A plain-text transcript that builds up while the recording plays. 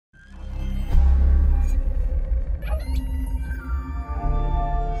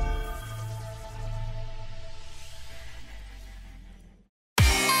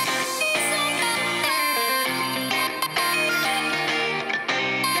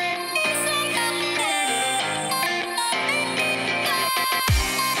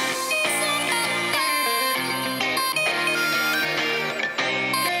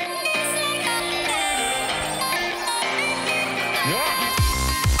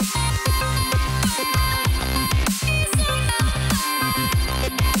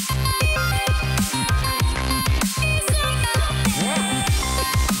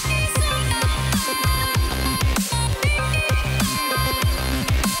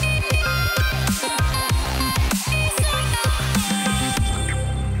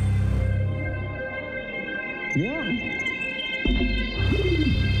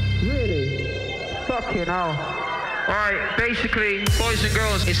Fucking hell. Alright, basically, boys and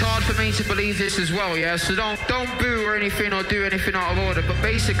girls, it's hard for me to believe this as well, yeah? So don't boo or anything or do anything out of order, but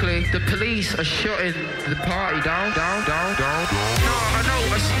basically, the police are shutting the party down. No, I know,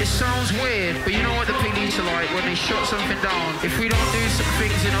 it sounds weird, but you know what the police are like when they shut something down? If we don't do some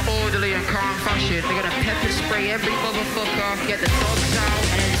things in an orderly and calm fashion, they're gonna pepper spray every motherfucker, get the dogs out,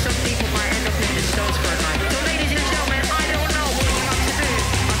 and then some people might end up in the cells for a night. So ladies and gentlemen, I don't know what you have to do.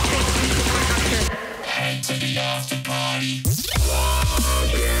 I think people might have to head to the after party.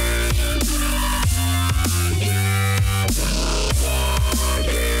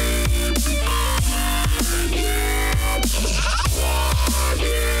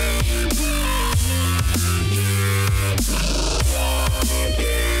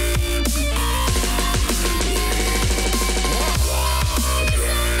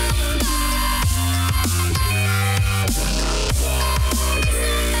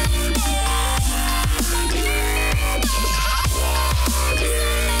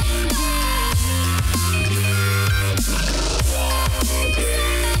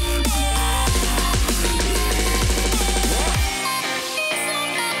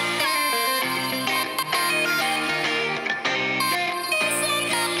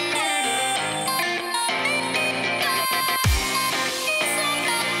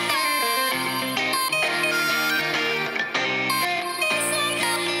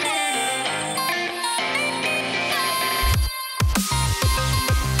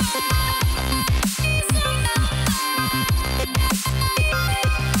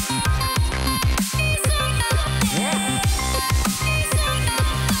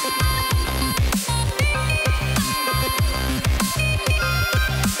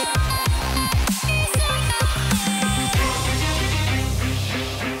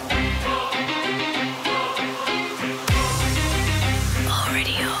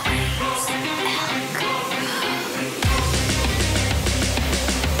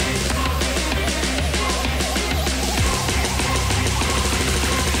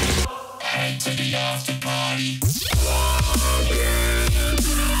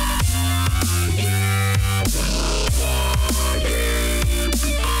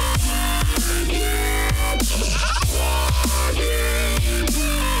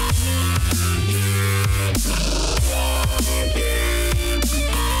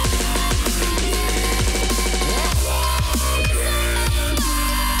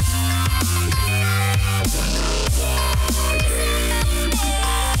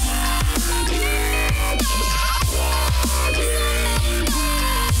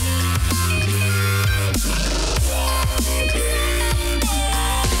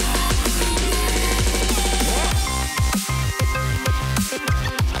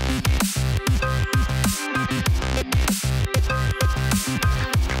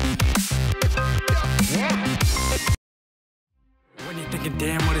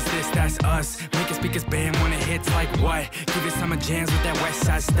 Jams with that west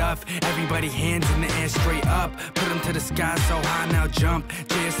side stuff. Everybody hands in the air straight up. Put them to the sky so high, now jump.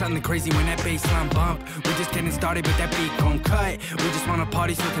 Jay, something crazy when that bassline bump. We just getting started, but that beat gon' cut. We just wanna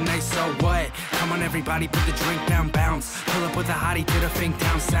party so tonight, so what? Come on everybody, put the drink down, bounce. Pull up with a hottie to the Fink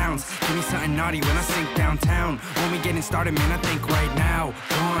Town sounds. Give me something naughty when I sink downtown. When we getting started, man, I think right now.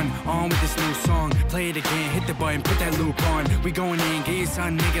 On with this new song. Play it again, hit the button, put that loop on. We going in, get your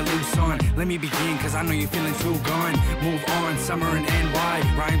son, nigga, loose on. Let me begin, cause I know you're feeling too gone. Move on, summer in NY.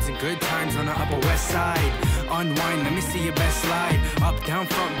 Rhymes and good times on the Upper West Side. Unwind, let me see your best slide. Up, down,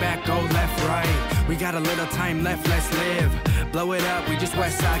 front, back, go left, right. We got a little time left, let's live. Blow it up, we just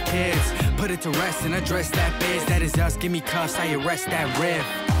West Side kids. Put it to rest and address that biz. That is us, give me cuffs, I arrest that riff.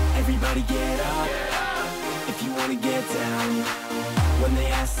 Everybody get up, if you wanna get down. When they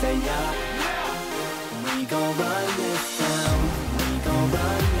ask, say up. We gon' run this town. We gon'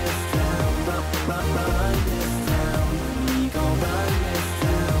 run this town. Run this town. We gon' run this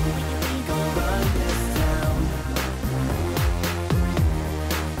town. We gon' run this town.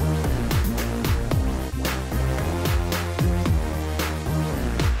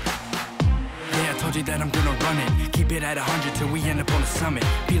 Yeah, I told you that I'm gonna run it. Keep it at 100 till we end up on the summit.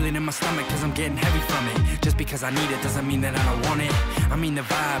 Feel it in my stomach cause I'm getting heavy from it. Just because I need it doesn't mean that I don't want it. I mean the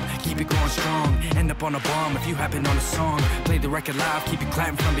vibe, keep it going strong. End up on a bomb if you happen on a song. Play the record live, keep it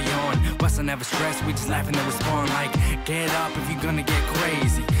clapping from beyond. Wes'll never stress, we just laughing and respond like, get up if you're gonna get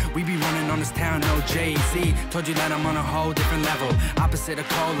crazy. We be running on this town, no Jay-Z. Told you that I'm on a whole different level. Opposite of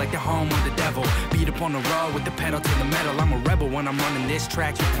cold, like the home of the devil. Beat up on the road with the pedal to the metal. I'm a rebel when I'm running this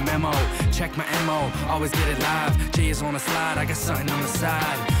track, with the memo. Check my MO, always get it live. Jay is on the slide, I got something on the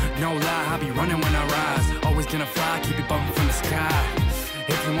side. No lie, I be running when I rise. Always gonna fly, keep it bumping from the sky.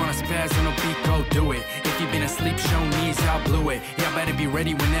 If you wanna spaz on a beat, go do it. If you've been asleep, show knees, y'all blew it. Y'all better be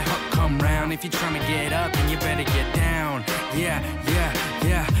ready when that hook come round. If you're trying to get up, then you better get down. Yeah, yeah,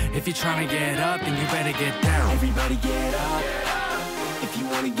 yeah. If you're trying to get up, then you better get down. Everybody get up, if you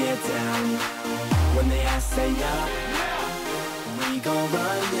wanna get down. When they ask, say up. We gon'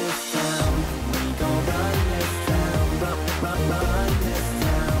 run this town. We gon' run this town. Run this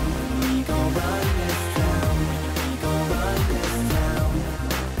town. We gon' run this town. We gon' run this town.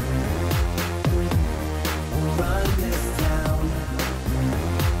 Run this town.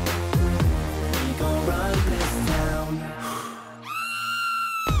 We gon' run this town.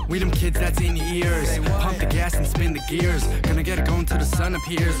 We them kids that's in your ears. Pump the gas and spin the gears. Gonna get it going till the sun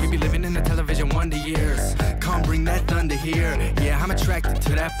appears. We be living in the television wonder years. Come bring that thunder here. Yeah, I'm attracted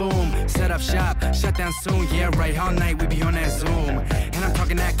to that boom. Set up shop, shut down soon. Yeah, right, all night we be on that Zoom. And I'm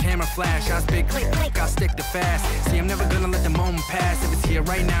talking that camera flash. I spit click, click, I stick to fast. See, I'm never gonna let the moment pass. If it's here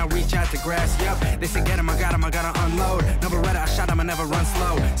right now, reach out to grass. Yep, they say get him, I got him, I gotta unload. No Beretta, I shot him, I never run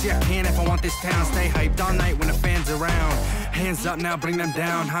slow. See, I can if I want this town. Stay hyped all night when the fans around. Hands up now, bring them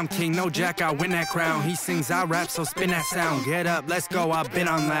down. I'm king, no jack, I win that crown. He sings, I rap, so spin that sound. Get up, let's go, I've been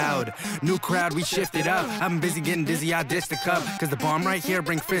on loud. New crowd, we shifted up. I've been busy getting dizzy, I dissed the cup. Cause the bomb right here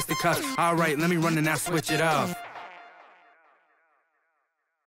bring fisticuffs. Alright, let me run and now switch it up.